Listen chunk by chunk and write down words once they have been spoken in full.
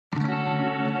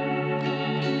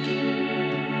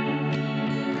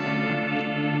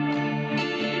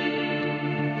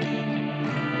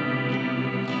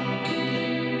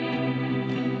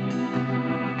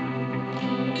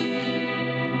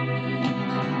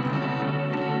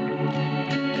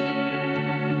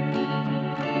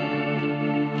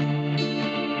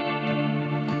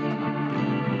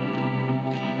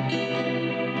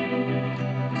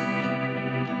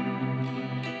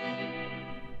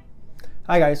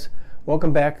Hi guys,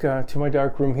 welcome back to my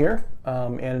dark room here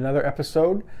and another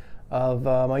episode of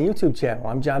my YouTube channel.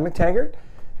 I'm John McTaggart,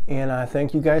 and I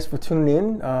thank you guys for tuning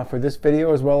in for this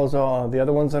video as well as all the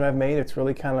other ones that I've made. It's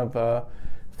really kind of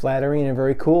flattering and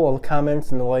very cool. All the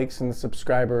comments and the likes and the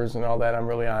subscribers and all that, I'm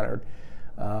really honored.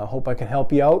 Hope I can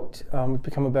help you out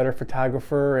become a better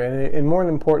photographer, and more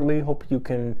importantly, hope you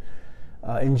can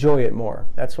enjoy it more.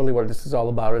 That's really what this is all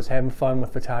about, is having fun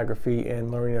with photography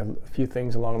and learning a few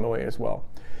things along the way as well.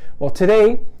 Well,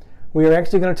 today we are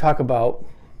actually going to talk about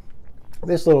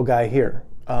this little guy here.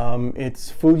 It's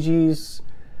Fuji's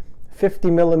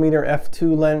 50mm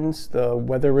f2 lens, the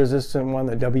weather resistant one,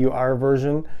 the WR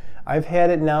version. I've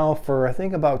had it now for I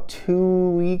think about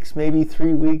 2 weeks, maybe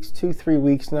 3 weeks, 2-3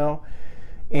 weeks now.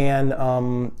 And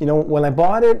you know, when I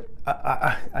bought it,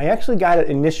 I actually got it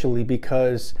initially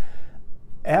because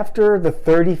after the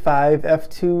 35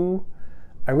 f2,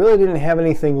 I really didn't have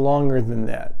anything longer than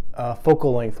that,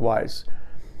 focal length wise.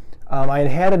 I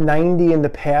had a 90 in the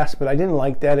past, but I didn't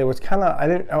like that. It was kind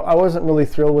of, I wasn't really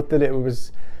thrilled with it. It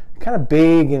was kind of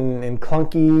big and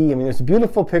clunky. I mean, there's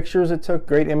beautiful pictures it took,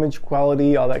 great image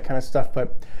quality, all that kind of stuff,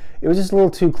 but it was just a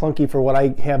little too clunky for what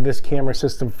I have this camera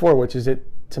system for, which is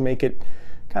to make it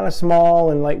kind of small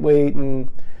and lightweight and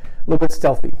a little bit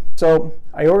stealthy. So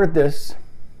I ordered this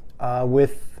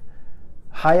with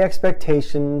high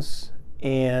expectations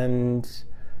and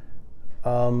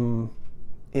even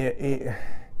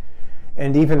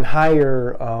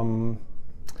higher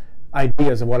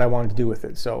ideas of what I wanted to do with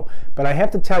it. So, but I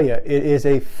have to tell you, it is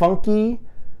a funky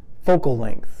focal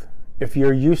length if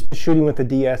you're used to shooting with a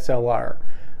DSLR.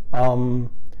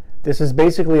 This is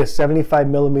basically a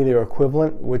 75mm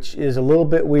equivalent, which is a little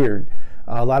bit weird.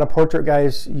 A lot of portrait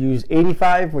guys use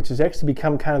 85, which has actually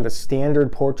become kind of the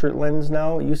standard portrait lens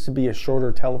now. It used to be a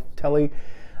shorter tele.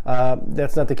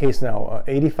 That's not the case now.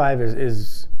 85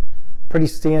 is pretty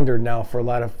standard now for a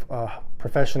lot of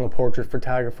professional portrait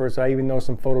photographers. I even know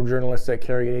some photojournalists that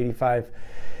carry an 85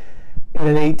 in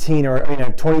an 18, or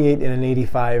 28 in an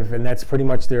 85, and that's pretty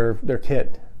much their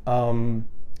kit.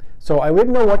 So I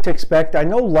wouldn't know what to expect. I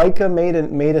know Leica made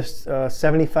a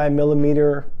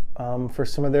 75mm for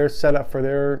some of their setup for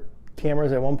their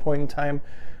cameras at one point in time.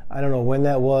 I don't know when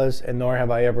that was, and nor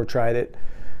have I ever tried it.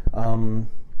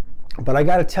 But I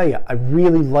got to tell you, I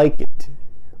really like it.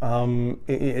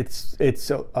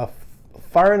 It's a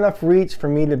far enough reach for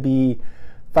me to be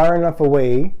far enough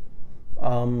away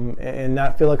and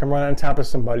not feel like I'm running on top of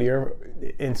somebody,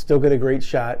 and still get a great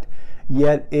shot.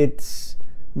 Yet it's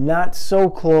not so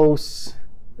close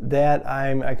that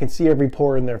I can see every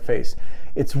pore in their face.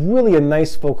 It's really a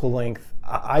nice focal length,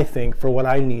 I think, for what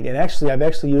I need. And actually, I've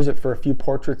actually used it for a few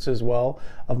portraits as well,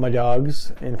 of my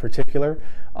dogs in particular,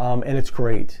 and it's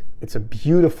great. It's a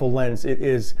beautiful lens. It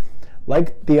is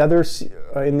like the others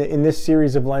in this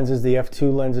series of lenses, the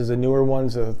f2 lenses, the newer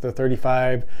ones, the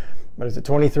 35, what is it,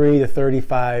 23 to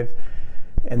 35,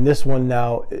 and this one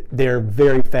now, they're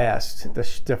very fast.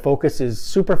 The focus is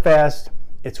super fast.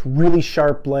 It's really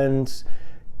sharp lens.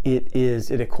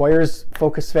 It acquires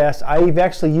focus fast. I've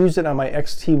actually used it on my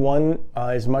X-T1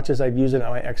 as much as I've used it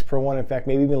on my X Pro 1. In fact,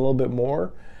 maybe even a little bit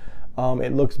more.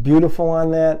 It looks beautiful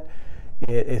on that.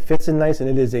 It fits in nice, and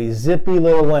it is a zippy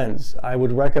little lens. I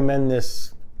would recommend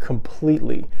this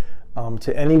completely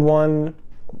to anyone,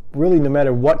 really, no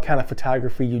matter what kind of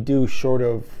photography you do, short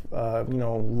of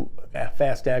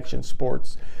fast action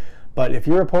sports. But if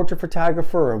you're a portrait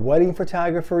photographer or a wedding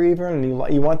photographer even,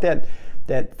 and you want that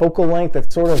focal length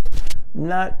that's sort of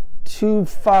not too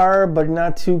far but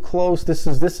not too close, this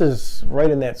is right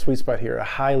in that sweet spot here. I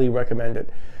highly recommend it.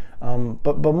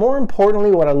 But more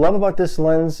importantly, what I love about this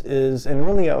lens is, and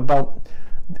really about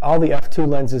all the f2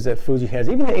 lenses that Fuji has,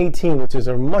 even the 18, which is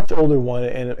a much older one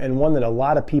and one that a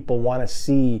lot of people want to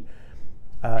see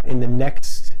in the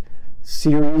next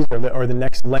series, or the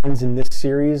next lens in this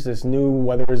series. This new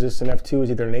weather resistant f2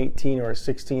 is either an 18 or a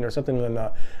 16 or something on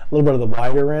a little bit of the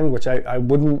wider end, which I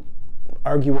wouldn't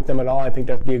argue with them at all. I think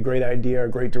that'd be a great idea, a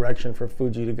great direction for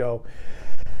Fuji to go.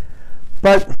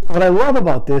 But what I love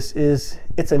about this is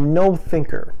it's a no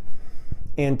thinker.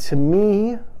 And to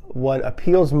me, what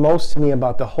appeals most to me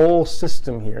about the whole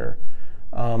system here,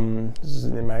 this is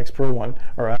in my X Pro 1,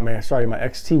 or my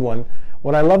X-T1,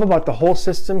 what I love about the whole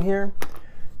system here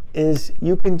is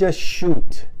you can just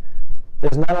shoot.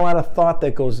 There's not a lot of thought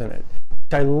that goes in it,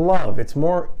 which I love. It's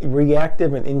more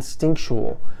reactive and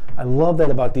instinctual. I love that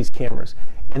about these cameras.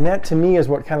 And that to me is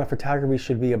what kind of photography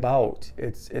should be about.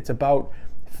 It's about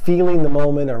feeling the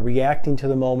moment or reacting to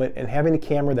the moment and having a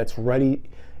camera that's ready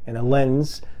and a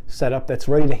lens set up that's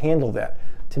ready to handle that.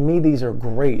 To me, these are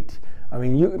great. I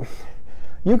mean,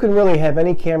 you can really have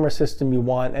any camera system you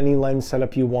want, any lens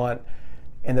setup you want.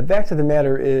 And the fact of the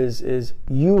matter is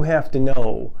you have to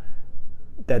know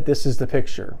that this is the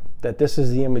picture, that this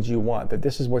is the image you want, that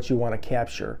this is what you want to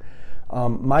capture.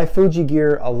 My Fuji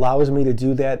gear allows me to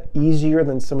do that easier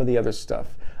than some of the other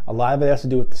stuff. A lot of it has to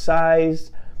do with the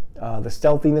size, the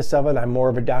stealthiness of it. I'm more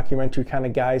of a documentary kind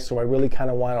of guy, so I really kind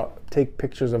of want to take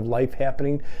pictures of life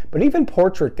happening. But even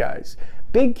portrait guys,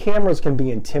 big cameras can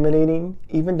be intimidating,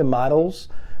 even to models.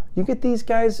 You get these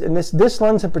guys, and this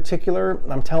lens in particular,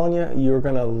 I'm telling you, you're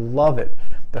going to love it.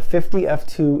 The 50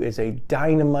 f2 is a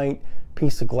dynamite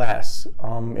piece of glass.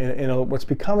 What's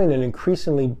becoming an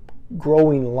increasingly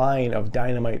growing line of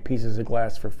dynamite pieces of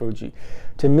glass for Fuji.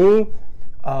 To me,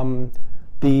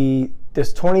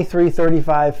 this 23,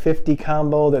 35, 50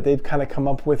 combo that they've kind of come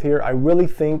up with here, I really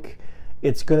think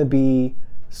it's going to be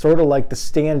sort of like the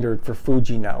standard for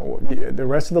Fuji now. The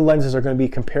rest of the lenses are going to be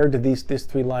compared to these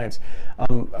three lines.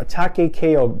 Take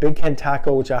Ko, Big Ken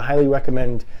Taco, which I highly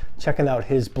recommend checking out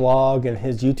his blog, and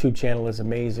his YouTube channel is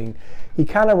amazing. He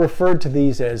kind of referred to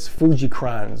these as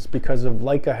Fujicrons because of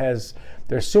Leica has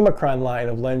their Summicron line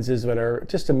of lenses that are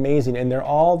just amazing, and they're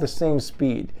all the same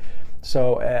speed.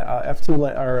 So f2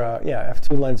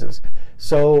 lenses.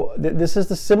 So this is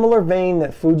the similar vein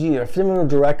that Fuji, or similar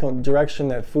direction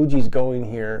that Fuji's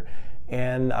going here.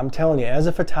 And I'm telling you, as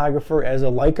a photographer, as a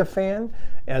Leica fan,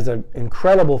 as an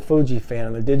incredible Fuji fan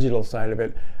on the digital side of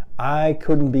it, I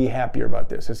couldn't be happier about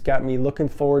this. It's got me looking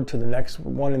forward to the next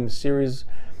one in the series.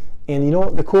 And you know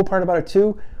what the cool part about it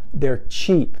too? They're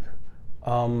cheap,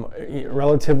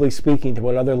 relatively speaking to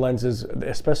what other lenses,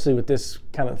 especially with this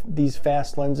these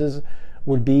fast lenses,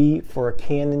 would be for a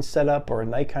Canon setup or a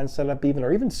Nikon setup even,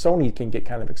 or even Sony can get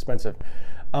kind of expensive.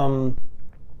 I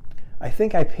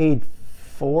think I paid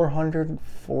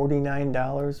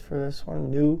 $449 for this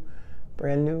one,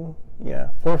 brand new. Yeah,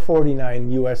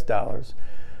 $449 US dollars.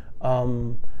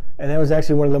 And that was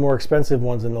actually one of the more expensive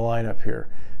ones in the lineup here.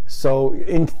 So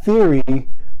in theory,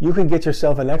 you can get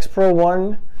yourself an X Pro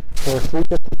 1 for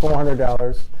 $350,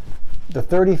 $400. The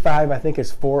 35 I think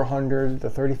is $400. The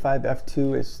 35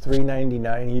 f2 is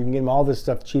 $399. You can get them all this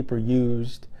stuff cheaper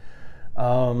used.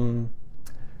 In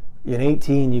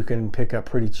 18 you can pick up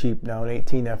pretty cheap now, an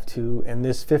 18 f2, and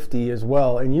this 50 as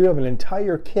well. And you have an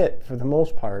entire kit for the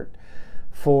most part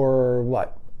for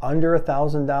what? Under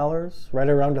 $1,000, right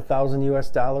around $1,000 US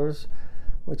dollars,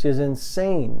 which is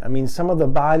insane. I mean, some of the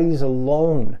bodies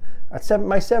alone, my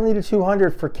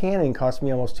 70-200 for Canon cost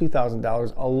me almost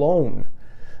 $2,000 alone.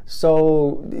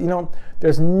 So, you know,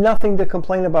 there's nothing to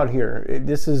complain about here.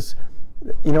 This is,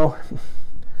 you know,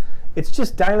 it's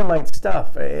just dynamite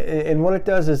stuff. And what it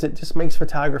does is it just makes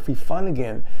photography fun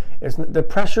again. The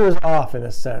pressure is off in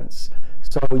a sense.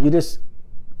 So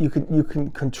you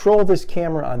can control this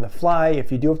camera on the fly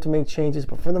if you do have to make changes,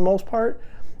 but for the most part,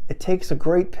 it takes a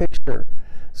great picture.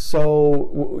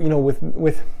 So, you know,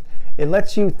 it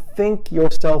lets you think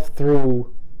yourself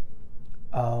through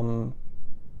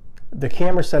the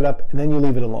camera setup, and then you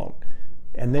leave it alone.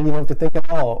 And then you don't have to think at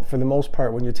all for the most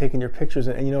part when you're taking your pictures.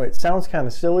 And you know, it sounds kind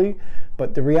of silly,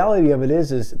 but the reality of it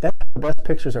is that's how the best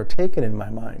pictures are taken in my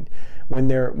mind. When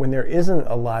there isn't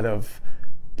a lot of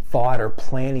thought or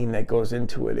planning that goes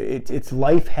into it. It's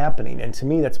life happening, and to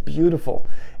me that's beautiful,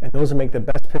 and those that make the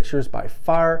best pictures by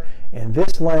far. And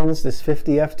this lens, this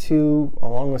 50 f2,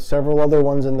 along with several other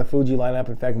ones in the Fuji lineup,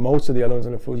 in fact most of the other ones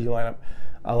in the Fuji lineup,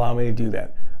 allow me to do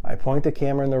that. I point the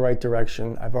camera in the right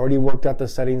direction. I've already worked out the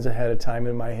settings ahead of time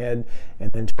in my head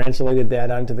and then translated that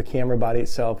onto the camera body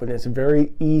itself, and it's a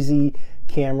very easy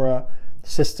camera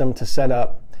system to set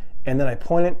up. And then I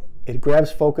point it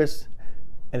grabs focus,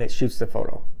 and it shoots the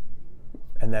photo.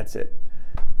 And that's it.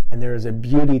 And there is a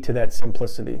beauty to that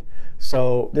simplicity.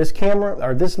 So this camera,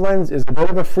 or this lens, is a bit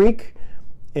of a freak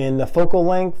in the focal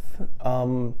length,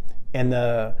 and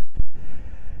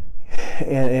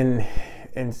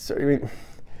so, you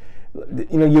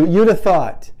know, you'd have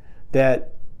thought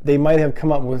that they might have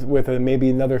come up with maybe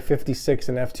another 56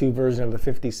 and f2 version of the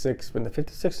 56, but the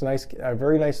 56 is a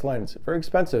very nice lens, very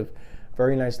expensive,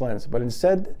 very nice lens. But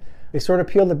instead, they sort of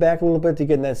peeled it back a little bit to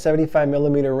get in that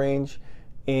 75mm range.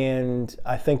 And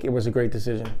I think it was a great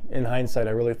decision. In hindsight, I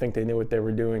really think they knew what they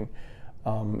were doing.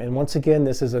 And once again,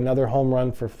 this is another home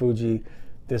run for Fuji,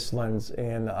 this lens,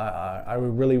 and I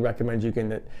would really recommend you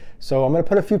getting it. So I'm going to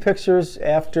put a few pictures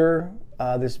after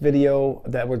this video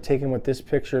that were taken with this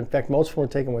picture. In fact, most of them were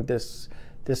taken with this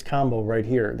combo right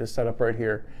here, this setup right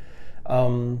here.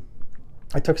 I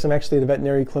took some actually at the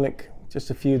veterinary clinic,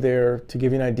 just a few there to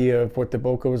give you an idea of what the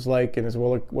bokeh was like and as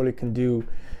well what it can do.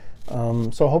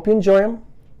 So I hope you enjoy them.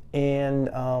 And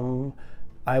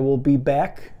I will be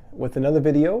back with another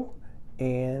video,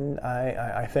 And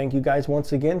I thank you guys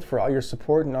once again for all your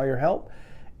support and all your help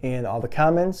and all the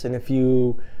comments. And if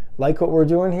you like what we're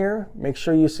doing here, make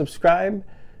sure you subscribe.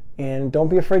 And don't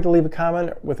be afraid to leave a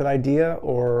comment with an idea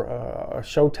or a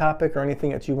show topic or anything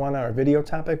that you want, or a video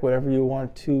topic, whatever you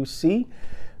want to see.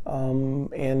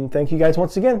 And thank you guys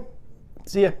once again.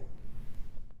 See ya.